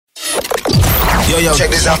Yo, check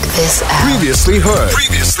this out. Previously heard.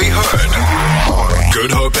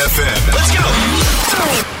 Good Hope FM. Let's go.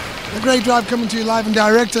 The Great Drive coming to you live and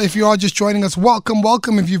direct. If you are just joining us, welcome.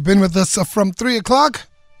 If you've been with us from 3 o'clock,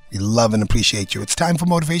 we love and appreciate you. It's time for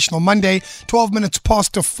Motivational Monday, 12 minutes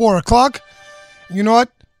past 4 o'clock. You know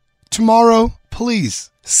what? Tomorrow, please,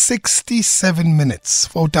 67 minutes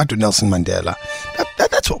for Dr. Nelson Mandela.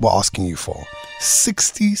 That's what we're asking you for.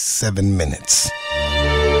 67 minutes.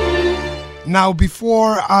 Now,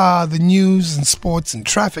 before the news and sports and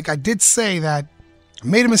traffic, I did say that I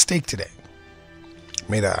made a mistake today.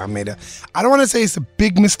 I don't want to say it's a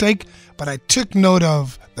big mistake, but I took note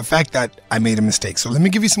of the fact that I made a mistake. So let me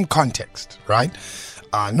give you some context, right?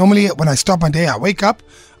 Normally, when I start my day, I wake up,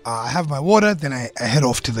 I have my water, then I head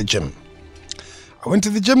off to the gym. I went to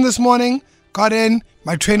the gym this morning, got in,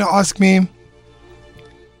 my trainer asked me,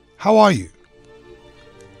 "How are you?"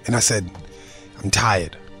 And I said, "I'm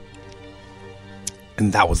tired."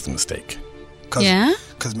 And that was the mistake.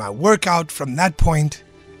 Because my workout from that point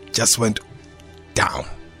just went down.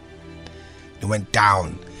 It went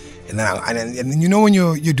down. And then you know when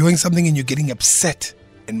you're doing something and you're getting upset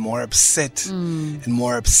and more upset and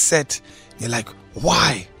more upset. You're like,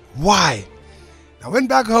 why? I went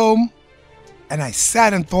back home and I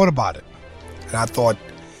sat and thought about it. And I thought,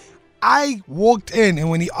 I walked in and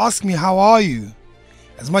when he asked me, "How are you?"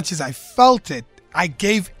 as much as I felt it, I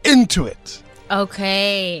gave into it.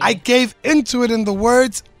 Okay. I gave into it and the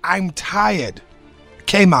words, "I'm tired,"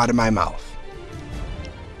 came out of my mouth.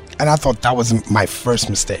 And I thought that was my first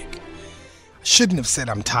mistake. I shouldn't have said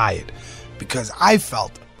 "I'm tired" because I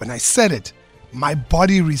felt when I said it, my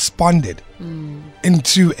body responded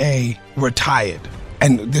into a "we're tired."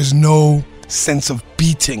 And there's no sense of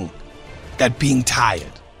beating that being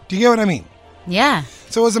tired. Do you get what I mean? Yeah.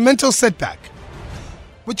 So it was a mental setback,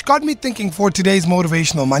 which got me thinking for today's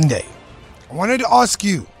Motivational Monday. I wanted to ask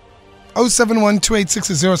you,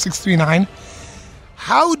 071-286-0639,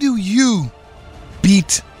 how do you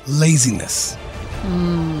beat laziness?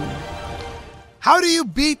 How do you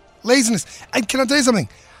beat laziness? And can I tell you something?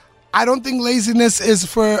 I don't think laziness is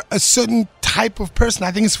for a certain type of person.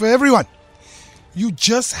 I think it's for everyone. You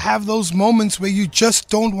just have those moments where you just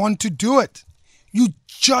don't want to do it. You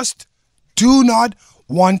just do not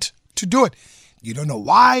want to do it. You don't know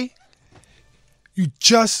why. You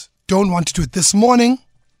just don't want to do it. This morning,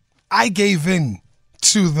 I gave in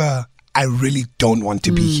to the "I really don't want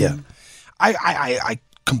to be here." I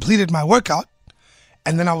completed my workout,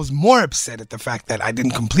 and then I was more upset at the fact that I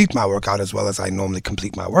didn't complete my workout as well as I normally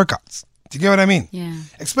complete my workouts. Do you get what I mean? Yeah.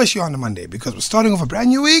 Especially on a Monday, because we're starting off a brand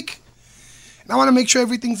new week, and I want to make sure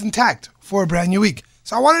everything's intact for a brand new week.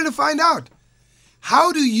 So I wanted to find out,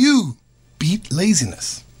 how do you beat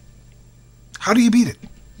laziness? How do you beat it?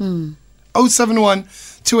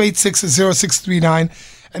 071-286-0639.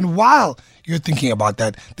 And while you're thinking about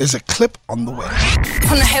that, there's a clip on the way.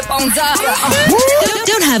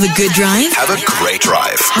 Don't have a good drive. Have a great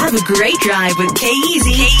drive. Have a great drive with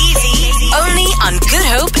K-Easy. Only on Good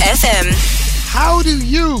Hope FM. How do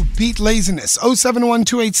you beat laziness?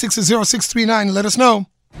 071-286-0639. Let us know.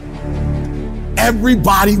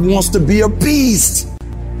 Everybody wants to be a beast.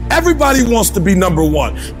 Everybody wants to be number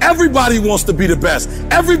one. Everybody wants to be the best.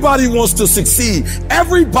 Everybody wants to succeed.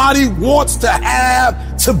 Everybody wants to have,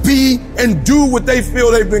 to be, and do what they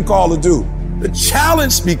feel they've been called to do. The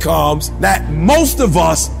challenge becomes that most of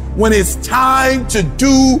us, when it's time to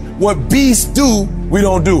do what beasts do, we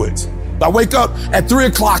don't do it. I wake up at 3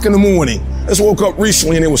 o'clock in the morning. I just woke up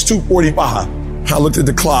recently and it was 2:45. I looked at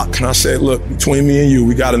the clock and I said, "Look, between me and you,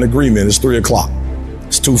 we got an agreement. It's 3 o'clock.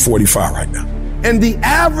 It's 2:45 right now." And the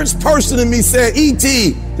average person in me said,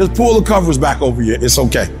 "E.T., just pull the covers back over you. It's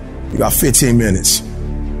okay. You got 15 minutes.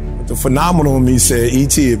 But the phenomenal in me said,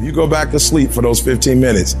 "E.T., if you go back to sleep for those 15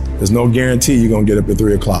 minutes, there's no guarantee you're going to get up at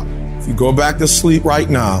 3 o'clock. If you go back to sleep right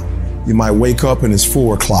now, you might wake up and it's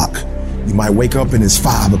 4 o'clock. You might wake up and it's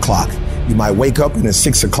 5 o'clock. You might wake up and it's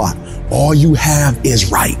 6 o'clock. All you have is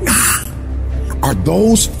right now." Are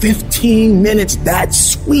those 15 minutes that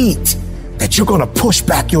sweet that you're going to push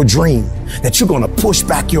back your dream, that you're going to push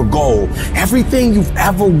back your goal? Everything you've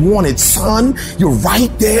ever wanted, son, you're right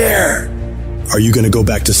there. Are you going to go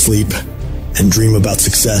back to sleep and dream about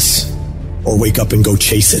success, or wake up and go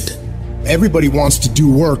chase it? Everybody wants to do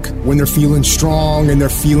work when they're feeling strong and they're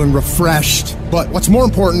feeling refreshed. But what's more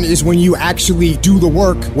important is when you actually do the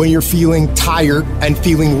work when you're feeling tired and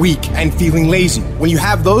feeling weak and feeling lazy. When you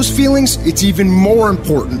have those feelings, it's even more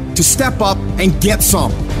important to step up and get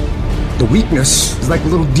some. The weakness is like a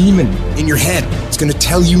little demon in your head. It's going to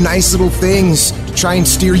tell you nice little things to try and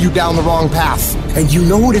steer you down the wrong path. And you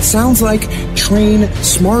know what it sounds like? Train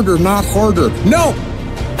smarter, not harder. No!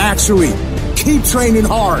 Actually, keep training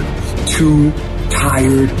hard. Too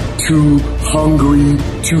tired, too hungry,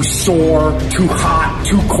 too sore, too hot,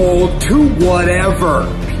 too cold, too whatever.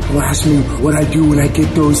 People ask me what I do when I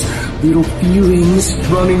get those little feelings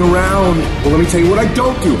running around. Well, let me tell you what I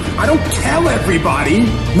don't do. I don't tell everybody.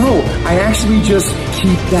 No, I actually just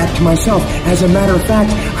keep that to myself. As a matter of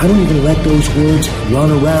fact, I don't even let those words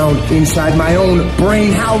run around inside my own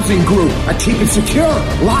brain housing group. I keep it secure,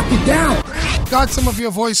 lock it down. Got some of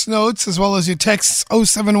your voice notes as well as your texts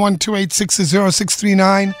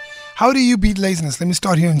 0712860639. How do you beat laziness? Let me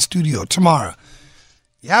start here in studio. Tamara,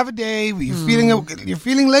 you have a day where you're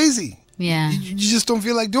feeling lazy. Yeah. You just don't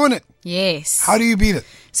feel like doing it. Yes. How do you beat it?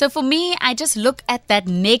 So for me, I just look at that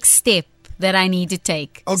next step that I need to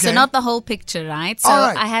take. Okay. So not the whole picture, right? So All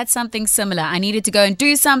right. I had something similar. I needed to go and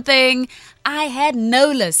do something. I had no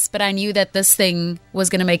list, but I knew that this thing was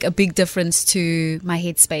going to make a big difference to my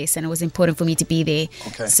headspace and it was important for me to be there.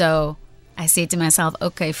 Okay. So I said to myself,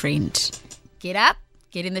 okay, friend, get up,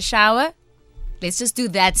 get in the shower. Let's just do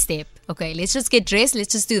that step. Okay, let's just get dressed.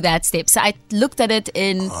 Let's just do that step. So I looked at it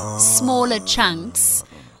in smaller chunks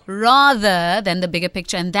rather than the bigger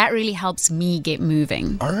picture. And that really helps me get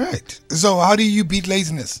moving. All right. So how do you beat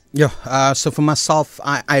laziness? Yeah. So for myself,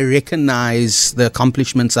 I recognize the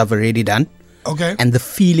accomplishments I've already done. Okay. And the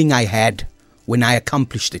feeling I had when I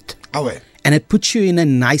accomplished it. Oh, wait. And it puts you in a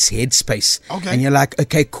nice headspace. Okay. And you're like,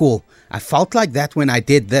 okay, cool. I felt like that when I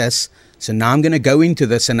did this. So now I'm going to go into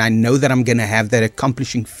this and I know that I'm going to have that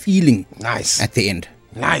accomplishing feeling Nice. at the end.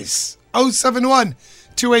 Nice.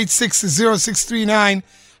 071-286-0639.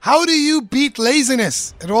 How do you beat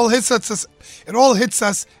laziness? It all hits us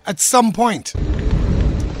at some point.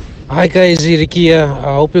 Hi guys, Ricky here.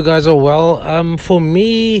 I hope you guys are well. For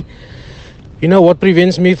me, you know what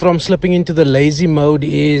prevents me from slipping into the lazy mode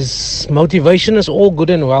is motivation is all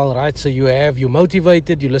good and well, right? So you're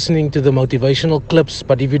motivated, you're listening to the motivational clips,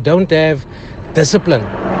 but if you don't have discipline,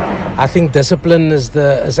 I think discipline is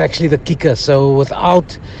actually the kicker. So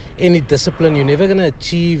without any discipline, you're never going to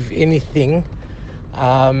achieve anything.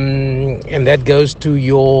 And that goes to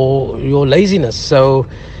your laziness. So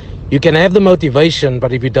you can have the motivation,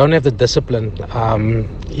 but if you don't have the discipline,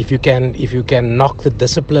 if you can knock the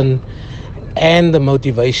discipline and the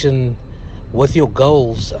motivation with your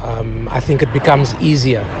goals, I think it becomes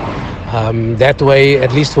easier. That way,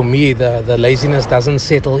 at least for me, the laziness doesn't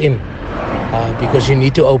settle in, because you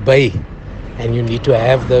need to obey and you need to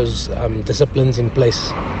have those disciplines in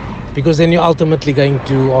place, because then you're ultimately going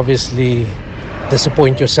to obviously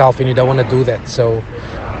disappoint yourself and you don't want to do that. So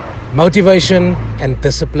motivation and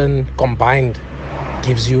discipline combined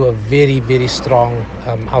gives you a very, very strong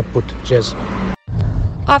output. Cheers.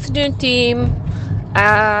 Afternoon team.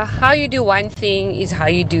 How you do one thing is how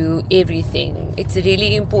you do everything. It's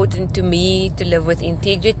really important to me to live with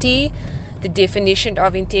integrity. The definition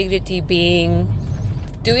of integrity being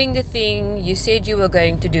doing the thing you said you were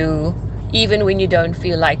going to do even when you don't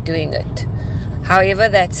feel like doing it. However,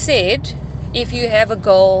 that said, if you have a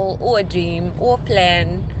goal or a dream or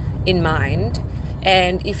plan in mind,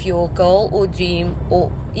 and if your goal or dream,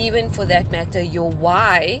 or even for that matter your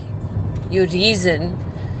why, your reason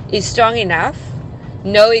is strong enough,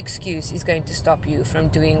 no excuse is going to stop you from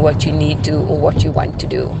doing what you need to or what you want to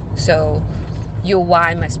do. So your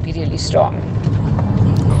why must be really strong.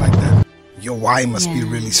 I like that. Your why must be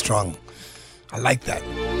really strong. I like that.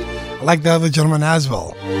 I like the other gentleman as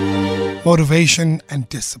well. Motivation and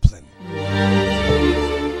discipline.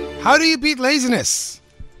 How do you beat laziness?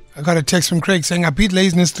 I got a text from Craig saying, I beat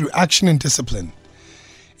laziness through action and discipline.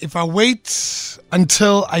 If I wait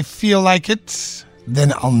until I feel like it,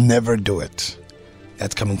 then I'll never do it.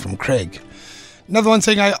 That's coming from Craig. Another one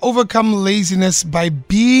saying, I overcome laziness by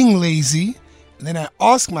being lazy. And then I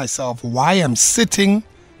ask myself why I'm sitting.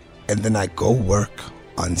 And then I go work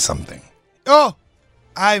on something. Oh,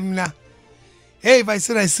 I'm not. Hey, if I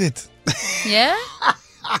sit, I sit. Yeah?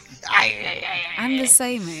 I'm the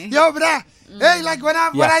same, eh? Yo, brah. Hey, like when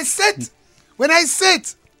I sit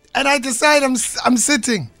and I decide I'm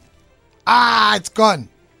sitting, it's gone.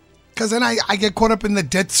 Because then I get caught up in the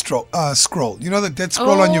death scroll. You know the death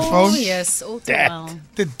scroll on your phone? Oh, yes. All too well.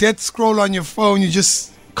 The death scroll on your phone, you're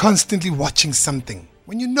just constantly watching something.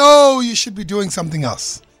 When you know you should be doing something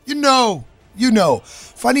else. You know.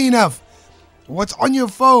 Funny enough, what's on your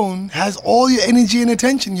phone has all your energy and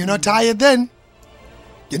attention. You're not tired then.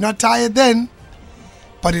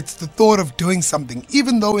 But it's the thought of doing something.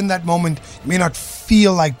 Even though in that moment, you may not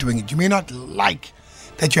feel like doing it. You may not like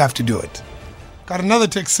that you have to do it. Got another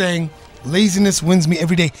text saying, laziness wins me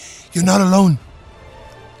every day. You're not alone.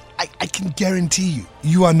 I can guarantee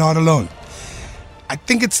you are not alone. I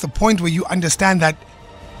think it's the point where you understand that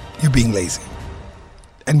you're being lazy.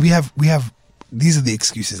 And we have these are the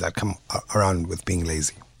excuses that come around with being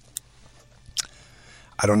lazy.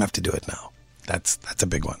 I don't have to do it now. That's a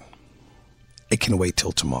big one. It can wait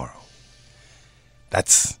till tomorrow.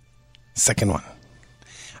 That's second one.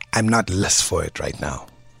 I'm not less for it right now.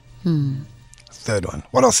 Third one.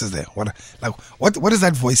 What else is there? What does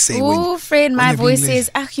that voice say? Oh, friend, my voice says,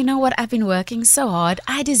 you know what? I've been working so hard.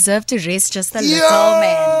 I deserve to rest just a little,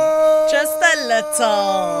 man. Just a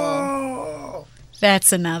little.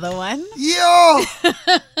 That's another one. Yo!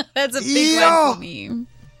 That's a big one for me. I'm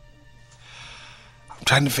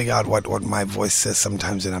trying to figure out what my voice says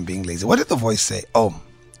sometimes when I'm being lazy. What did the voice say? Oh,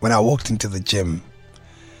 when I walked into the gym,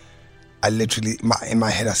 I literally, in my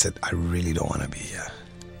head, I said, I really don't want to be here.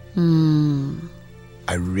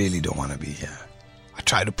 I really don't want to be here. I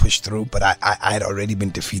tried to push through, but I had already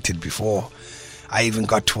been defeated before I even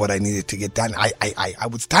got to what I needed to get done. I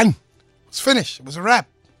was done. It was finished. It was a wrap.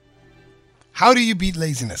 How do you beat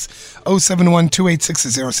laziness?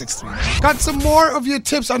 071-286-063. Got some more of your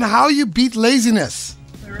tips on how you beat laziness.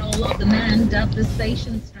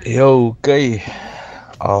 Yo, okay.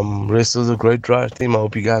 Rest of the Great Drive team. I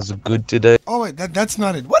hope you guys are good today. Oh wait, that's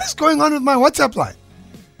not it. What is going on with my WhatsApp line?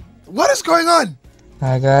 What is going on?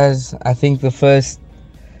 Hi guys, I think the first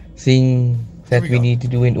thing that we need to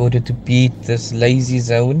do in order to beat this lazy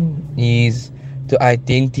zone is to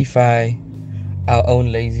identify our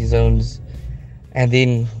own lazy zones and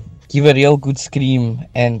then give a real good scream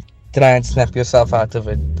and try and snap yourself out of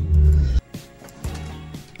it.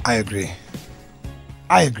 I agree.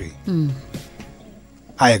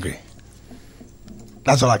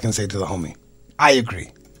 That's all I can say to the homie. I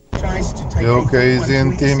agree. Yo, crazy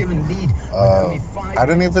and team. I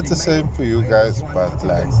don't know if it's the same for you guys, but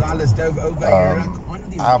like,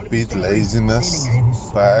 I beat laziness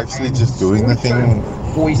by actually just doing the thing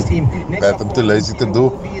that I'm too lazy to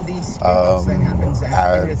do. I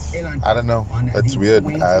don't know. It's weird.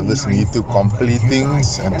 I have this need to complete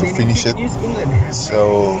things and to finish it.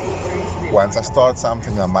 So once I start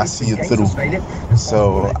something, I must see it through.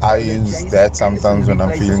 So I use that sometimes when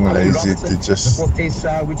I'm feeling lazy to just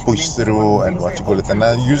push through and and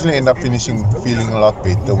I usually end up feeling a lot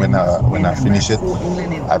better when I finish it.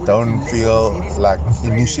 I don't feel like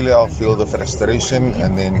initially I'll feel the frustration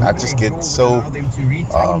and then I just get so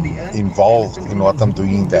involved in what I'm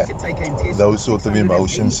doing that those sort of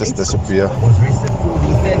emotions just disappear.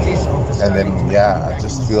 And then I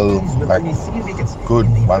just feel like good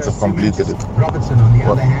once I've completed it.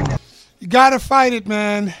 You gotta fight it,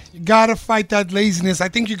 man. You gotta fight that laziness. I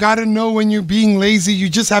think you gotta know when you're being lazy. You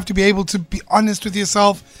just have to be able to be honest with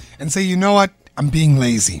yourself and say, you know what, I'm being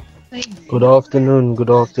lazy. Good afternoon,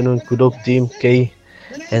 good up team, Kay,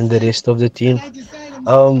 and the rest of the team.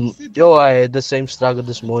 I had the same struggle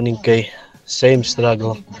this morning, Kay. Same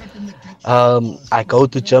struggle. I go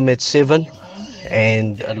to gym at 7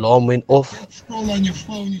 and alarm went off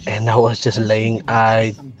and I was just laying.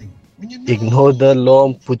 I ignored the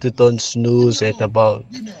alarm, put it on snooze till about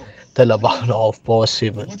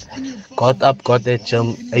 7:30. Got up, got at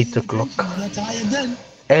gym 8 o'clock.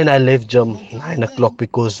 And I left gym 9 o'clock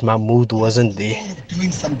because my mood wasn't there.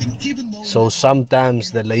 So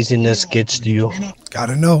sometimes the laziness gets to you.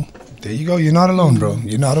 Gotta know. There you go. You're not alone, bro.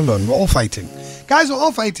 You're not alone. We're all fighting. Guys, we're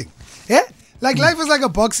all fighting. Yeah? Like life is like a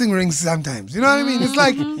boxing ring sometimes. You know what I mean? It's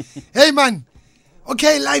like, hey man,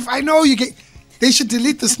 okay, life, I know you get... They should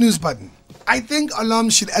delete the snooze button. I think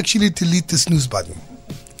alarms should actually delete the snooze button.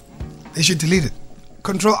 They should delete it.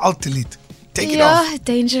 Control-Alt-Delete. Take it off. Yeah,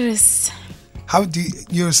 dangerous. How do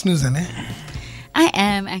you're a snoozer, eh? I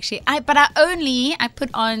am actually. But I put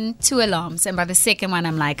on 2 alarms, and by the second one,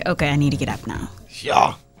 I'm like, okay, I need to get up now.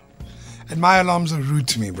 Yeah. And my alarms are rude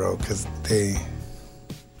to me, bro, because they...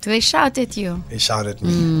 Do they shout at you? They shout at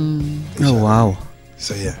me. Oh, wow.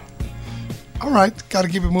 So, yeah. All right. Got to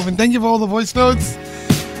keep it moving. Thank you for all the voice notes.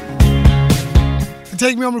 The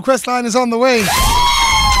Take Me Home request line is on the way.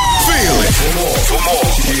 Feel it. For more,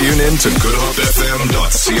 tune in to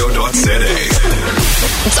goodhopefm.co.za.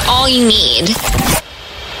 It's all you need.